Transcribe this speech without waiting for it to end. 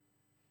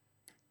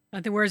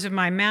Let the words of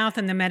my mouth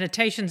and the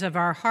meditations of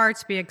our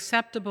hearts be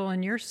acceptable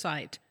in your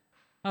sight,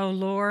 O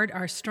Lord,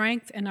 our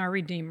strength and our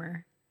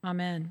Redeemer.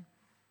 Amen.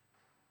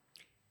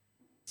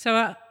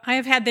 So I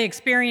have had the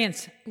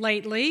experience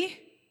lately,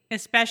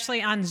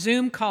 especially on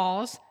Zoom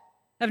calls,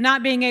 of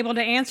not being able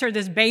to answer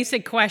this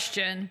basic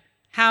question,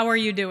 how are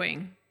you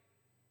doing?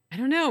 I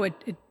don't know,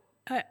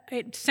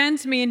 it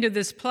sends me into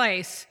this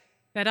place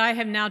that I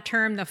have now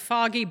termed the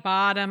foggy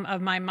bottom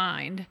of my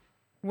mind,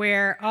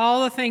 where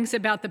all the things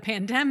about the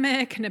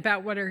pandemic and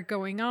about what are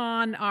going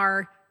on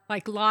are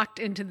like locked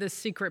into this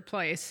secret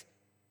place.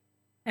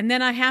 And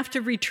then I have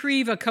to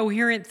retrieve a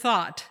coherent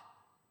thought.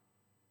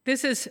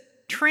 This is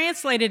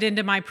translated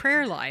into my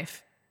prayer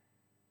life.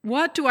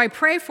 What do I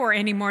pray for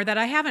anymore that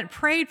I haven't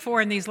prayed for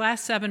in these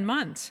last 7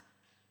 months?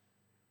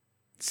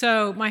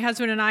 So my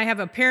husband and I have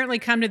apparently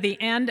come to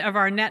the end of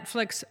our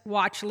Netflix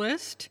watch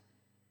list.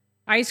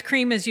 Ice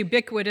cream is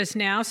ubiquitous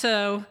now,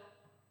 so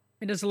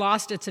it has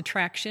lost its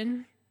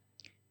attraction.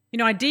 You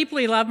know, I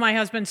deeply love my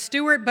husband,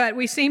 Stuart, but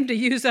we seem to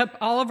use up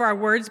all of our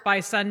words by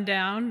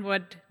sundown.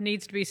 What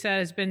needs to be said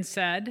has been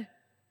said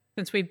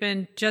since we've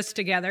been just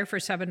together for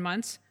 7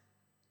 months.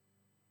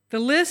 The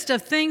list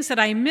of things that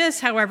I miss,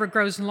 however,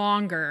 grows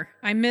longer.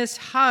 I miss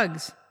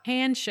hugs,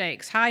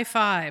 handshakes, high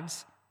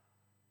fives.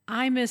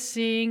 I miss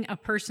seeing a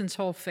person's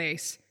whole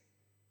face.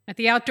 At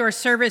the outdoor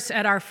service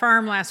at our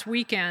farm last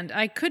weekend,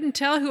 I couldn't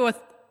tell who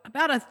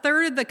about a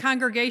third of the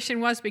congregation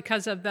was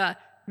because of the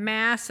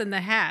masks and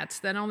the hats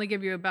that only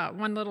give you about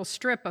one little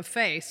strip of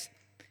face.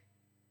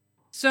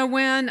 So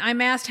when I'm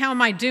asked, how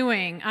am I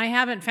doing? I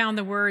haven't found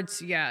the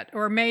words yet,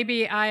 or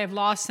maybe I have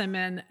lost them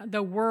in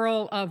the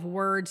whirl of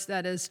words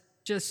that is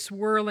just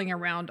swirling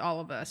around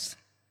all of us.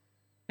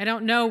 I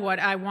don't know what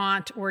I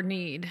want or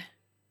need,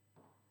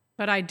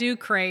 but I do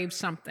crave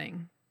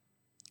something.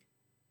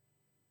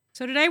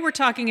 So today we're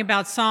talking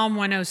about Psalm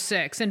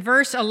 106. And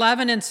verse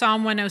 11 in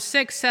Psalm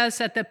 106 says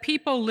that the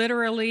people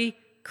literally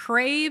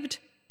craved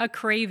a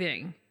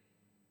craving.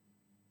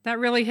 That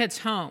really hits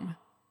home.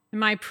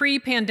 My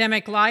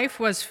pre-pandemic life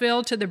was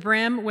filled to the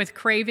brim with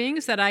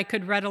cravings that I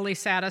could readily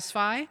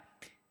satisfy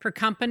for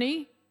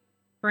company,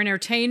 for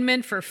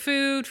entertainment, for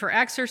food, for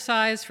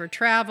exercise, for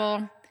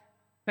travel.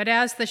 But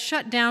as the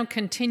shutdown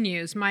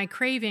continues, my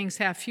cravings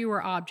have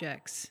fewer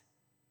objects.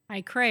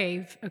 I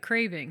crave a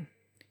craving.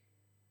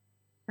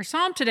 Our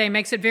psalm today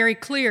makes it very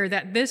clear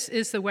that this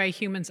is the way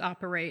humans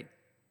operate.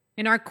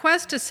 In our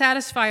quest to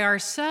satisfy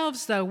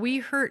ourselves, though, we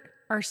hurt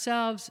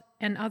ourselves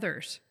and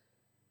others.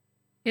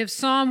 If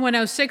Psalm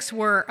 106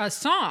 were a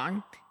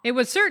song, it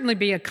would certainly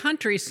be a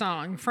country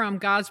song from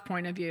God's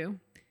point of view.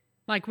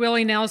 Like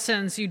Willie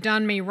Nelson's You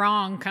Done Me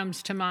Wrong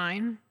comes to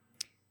mind,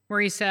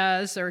 where he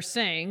says or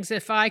sings,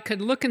 if I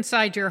could look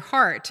inside your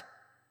heart,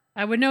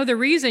 I would know the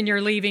reason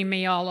you're leaving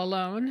me all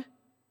alone.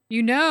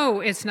 You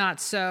know it's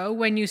not so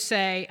when you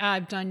say,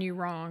 I've done you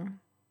wrong.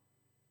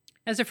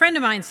 As a friend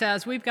of mine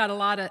says, we've got a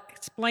lot of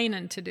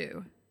explaining to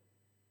do.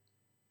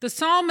 The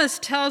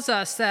psalmist tells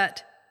us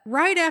that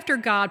right after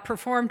God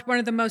performed one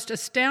of the most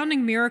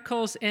astounding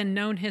miracles in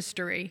known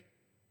history,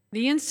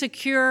 the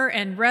insecure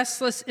and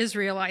restless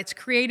Israelites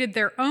created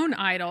their own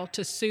idol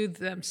to soothe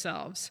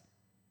themselves,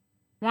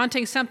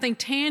 wanting something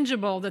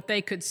tangible that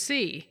they could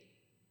see,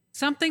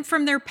 something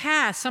from their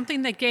past,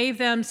 something that gave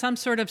them some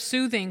sort of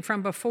soothing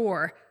from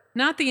before,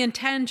 not the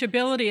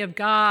intangibility of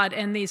God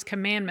and these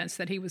commandments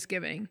that he was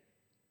giving.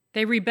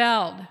 They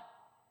rebelled.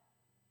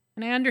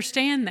 And I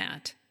understand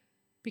that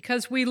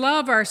because we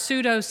love our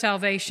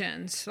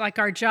pseudo-salvations, like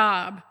our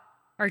job,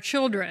 our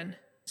children,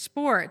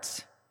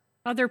 sports,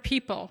 other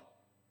people,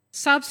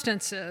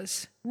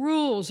 substances,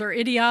 rules, or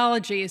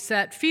ideologies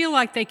that feel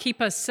like they keep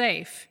us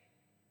safe.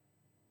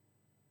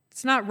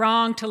 It's not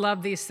wrong to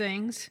love these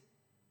things,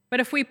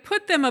 but if we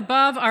put them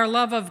above our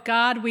love of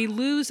God, we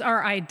lose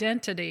our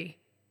identity.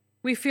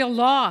 We feel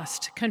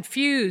lost,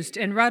 confused,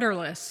 and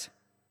rudderless.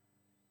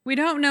 We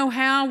don't know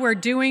how we're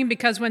doing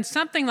because when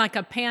something like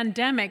a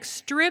pandemic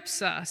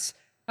strips us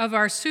of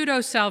our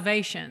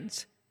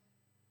pseudo-salvations,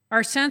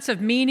 our sense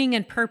of meaning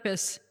and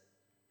purpose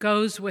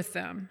goes with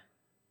them.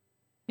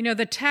 You know,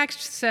 the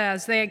text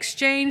says they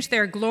exchanged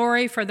their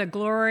glory for the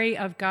glory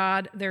of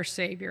God, their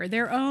Savior,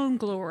 their own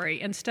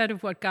glory instead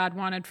of what God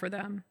wanted for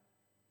them.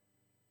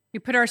 We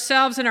put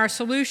ourselves and our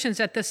solutions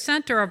at the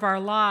center of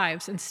our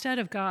lives instead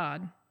of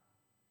God.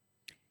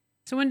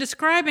 So in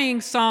describing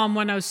Psalm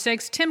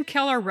 106, Tim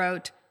Keller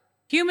wrote,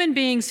 human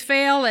beings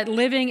fail at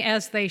living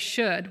as they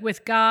should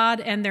with God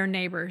and their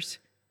neighbors.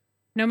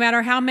 No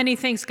matter how many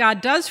things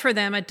God does for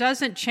them, it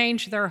doesn't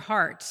change their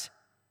hearts,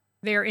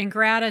 their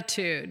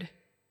ingratitude,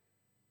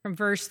 from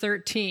verse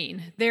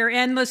 13, their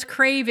endless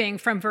craving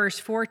from verse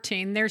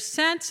 14, their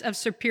sense of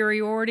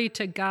superiority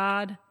to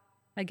God,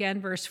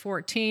 again, verse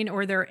 14,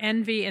 or their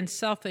envy and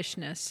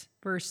selfishness,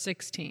 verse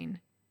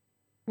 16.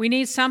 We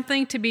need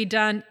something to be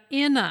done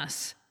in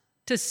us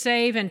to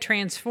save and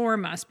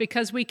transform us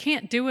because we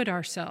can't do it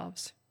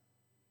ourselves.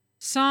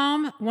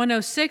 Psalm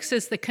 106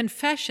 is the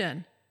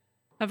confession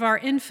of our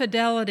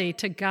infidelity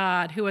to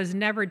God who has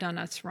never done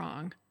us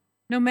wrong,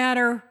 no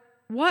matter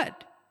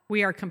what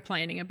we are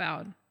complaining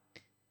about.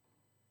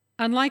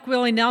 Unlike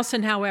Willie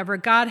Nelson, however,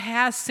 God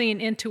has seen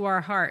into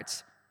our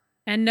hearts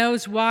and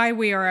knows why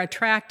we are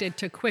attracted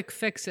to quick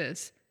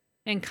fixes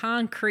and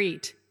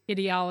concrete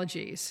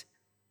ideologies.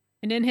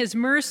 And in his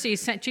mercy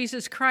sent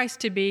Jesus Christ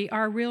to be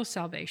our real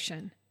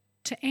salvation,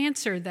 to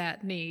answer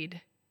that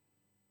need.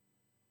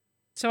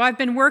 So I've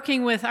been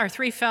working with our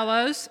three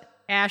fellows,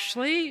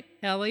 Ashley,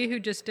 Ellie, who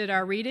just did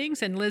our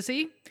readings, and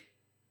Lizzie,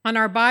 on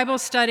our Bible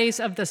studies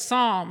of the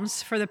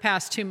Psalms for the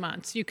past 2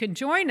 months. You can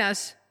join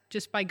us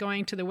just by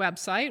going to the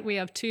website. We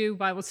have 2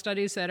 Bible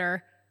studies that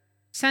are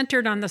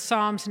centered on the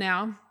Psalms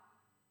now.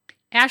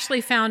 Ashley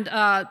found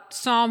a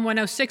Psalm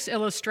 106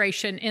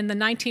 illustration in the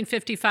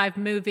 1955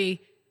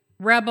 movie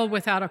Rebel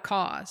Without a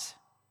Cause.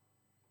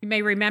 You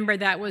may remember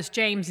that was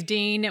James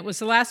Dean. It was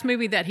the last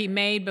movie that he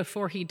made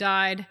before he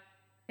died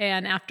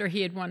and after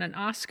he had won an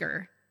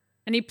Oscar.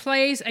 And he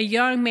plays a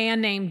young man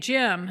named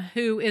Jim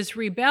who is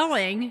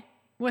rebelling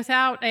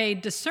without a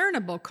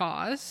discernible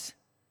cause.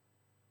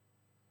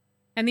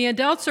 And the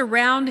adults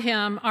around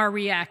him are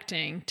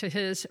reacting to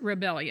his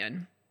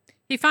rebellion.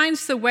 He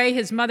finds the way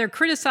his mother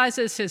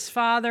criticizes his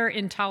father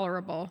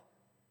intolerable.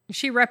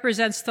 She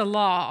represents the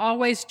law,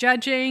 always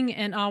judging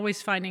and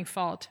always finding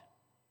fault.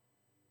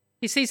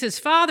 He sees his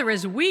father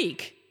as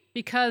weak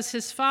because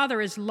his father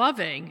is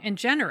loving and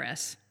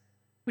generous,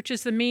 which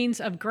is the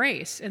means of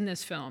grace in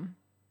this film.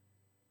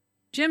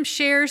 Jim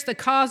shares the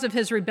cause of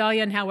his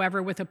rebellion,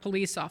 however, with a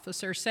police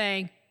officer,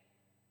 saying,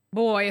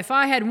 "Boy, if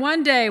I had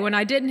one day when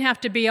I didn't have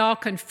to be all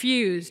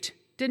confused,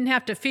 didn't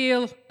have to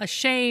feel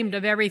ashamed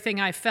of everything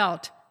I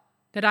felt,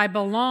 that I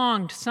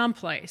belonged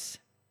someplace,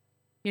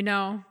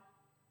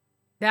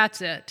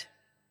 that's it."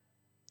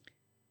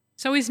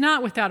 So he's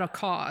not without a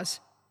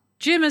cause.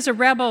 Jim is a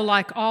rebel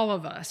like all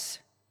of us.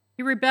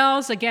 He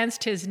rebels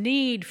against his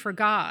need for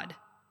God,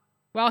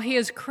 while he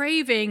is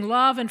craving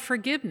love and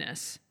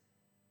forgiveness.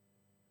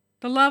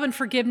 The love and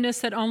forgiveness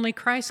that only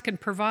Christ can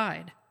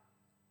provide.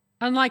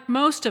 Unlike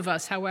most of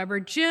us, however,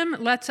 Jim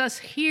lets us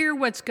hear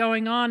what's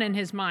going on in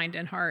his mind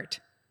and heart.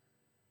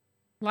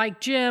 Like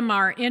Jim,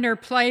 our inner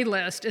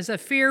playlist is a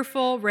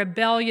fearful,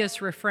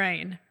 rebellious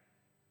refrain,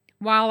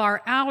 while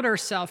our outer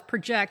self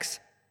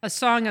projects a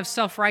song of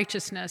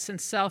self-righteousness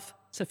and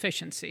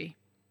self-sufficiency.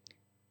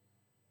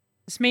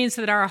 This means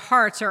that our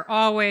hearts are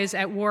always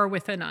at war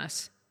within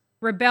us,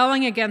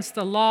 rebelling against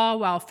the law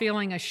while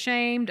feeling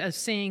ashamed of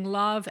seeing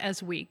love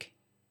as weak.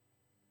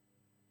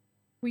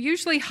 We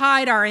usually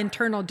hide our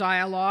internal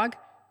dialogue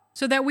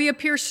so that we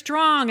appear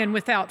strong and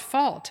without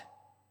fault,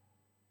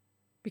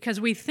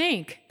 because we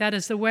think that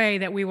is the way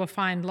that we will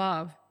find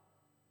love.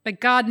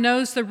 But God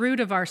knows the root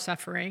of our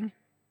suffering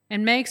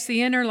and makes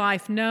the inner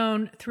life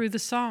known through the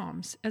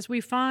Psalms, as we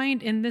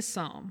find in this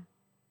psalm.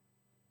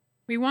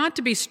 We want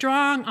to be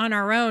strong on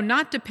our own,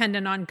 not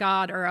dependent on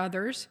God or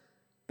others,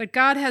 but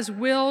God has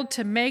willed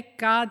to make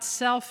God's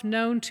self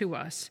known to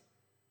us,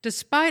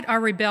 despite our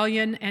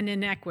rebellion and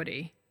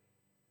inequity,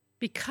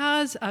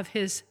 because of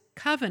his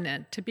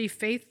covenant to be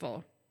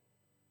faithful.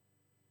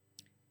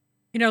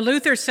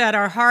 Luther said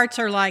our hearts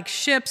are like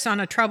ships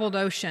on a troubled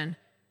ocean,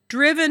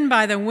 driven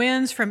by the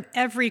winds from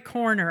every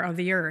corner of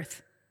the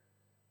earth.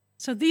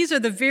 So these are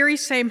the very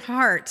same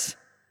hearts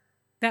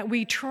that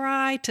we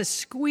try to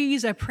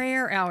squeeze a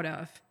prayer out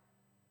of.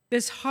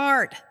 This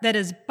heart that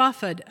is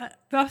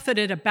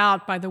buffeted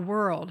about by the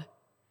world,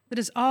 that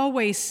is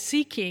always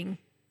seeking,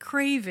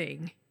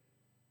 craving.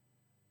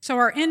 So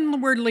our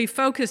inwardly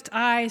focused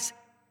eyes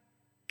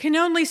can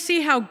only see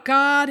how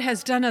God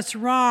has done us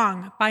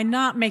wrong by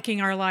not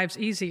making our lives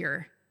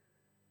easier.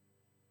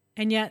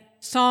 And yet,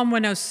 Psalm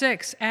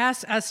 106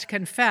 asks us to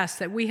confess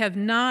that we have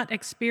not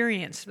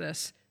experienced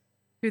this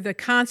through the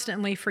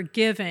constantly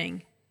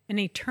forgiving and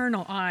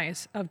eternal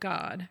eyes of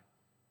God.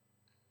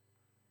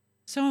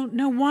 So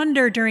no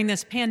wonder during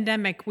this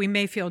pandemic we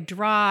may feel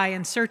dry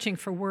and searching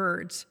for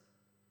words.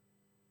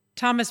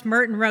 Thomas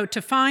Merton wrote,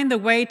 "To find the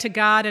way to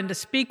God and to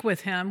speak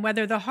with him,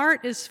 whether the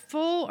heart is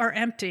full or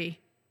empty,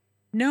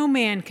 no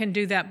man can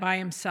do that by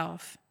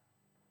himself.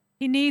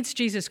 He needs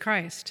Jesus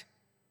Christ.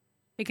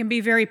 It can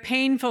be very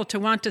painful to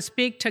want to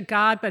speak to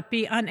God but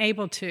be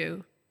unable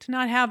to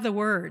not have the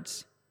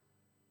words."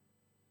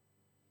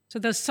 So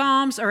the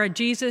Psalms are a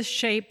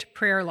Jesus-shaped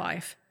prayer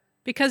life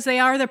because they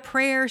are the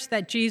prayers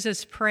that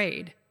Jesus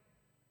prayed.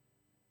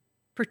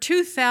 For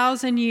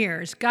 2,000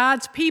 years,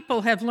 God's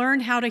people have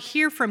learned how to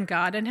hear from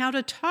God and how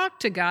to talk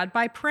to God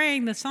by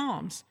praying the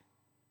Psalms.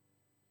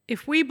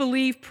 If we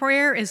believe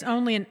prayer is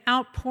only an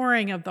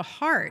outpouring of the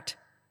heart,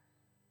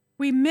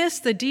 we miss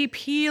the deep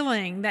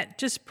healing that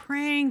just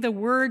praying the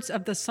words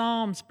of the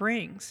Psalms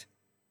brings.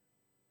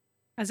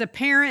 As a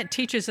parent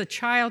teaches a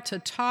child to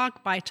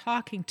talk by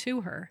talking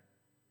to her,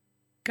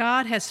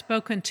 God has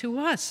spoken to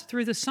us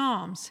through the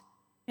Psalms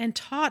and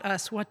taught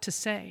us what to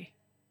say.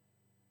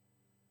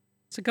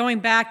 So going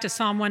back to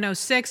Psalm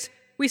 106,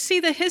 we see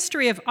the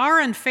history of our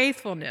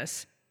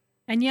unfaithfulness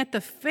and yet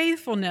the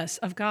faithfulness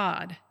of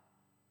God.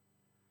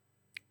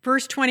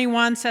 Verse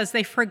 21 says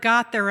they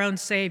forgot their own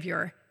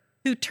Savior,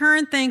 who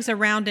turned things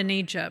around in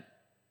Egypt.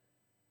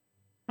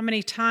 How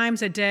many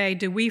times a day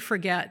do we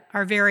forget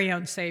our very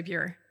own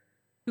Savior?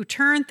 who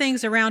turned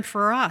things around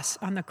for us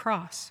on the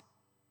cross.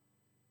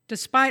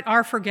 Despite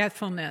our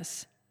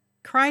forgetfulness,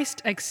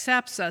 Christ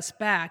accepts us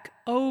back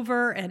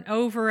over and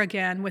over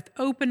again with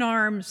open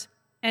arms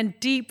and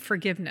deep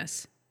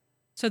forgiveness,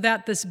 so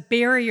that this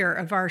barrier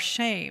of our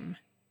shame,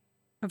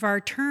 of our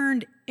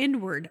turned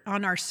inward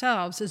on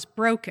ourselves, is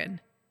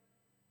broken,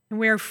 and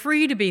we are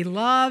free to be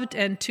loved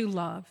and to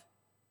love.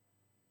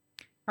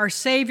 Our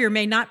Savior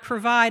may not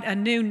provide a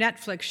new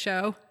Netflix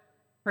show,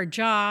 or a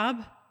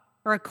job,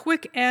 or a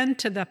quick end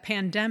to the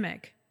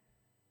pandemic,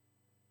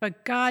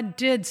 but God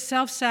did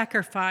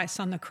self-sacrifice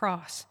on the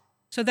cross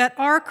so that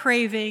our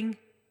craving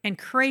and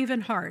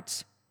craven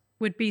hearts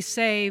would be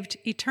saved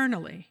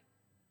eternally.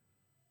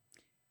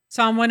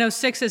 Psalm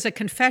 106 is a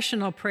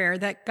confessional prayer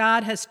that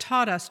God has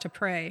taught us to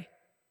pray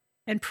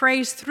and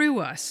prays through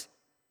us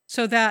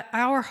so that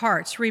our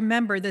hearts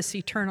remember this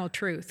eternal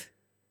truth,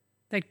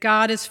 that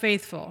God is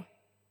faithful,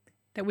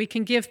 that we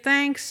can give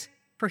thanks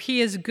for He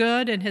is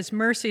good and His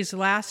mercies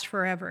last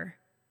forever,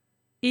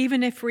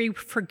 even if we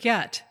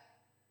forget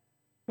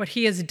what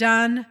He has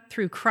done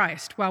through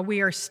Christ while we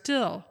are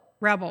still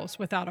rebels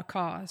without a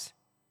cause.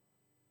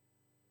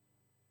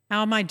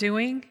 How am I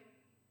doing?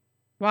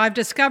 Well, I've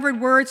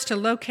discovered words to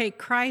locate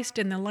Christ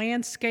in the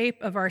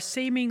landscape of our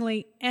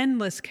seemingly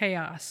endless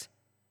chaos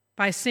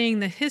by seeing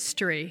the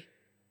history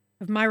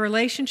of my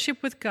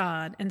relationship with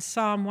God in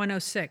Psalm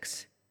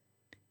 106,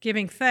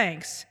 giving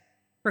thanks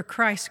for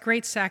Christ's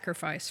great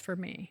sacrifice for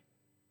me.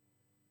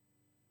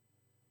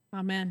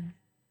 Amen.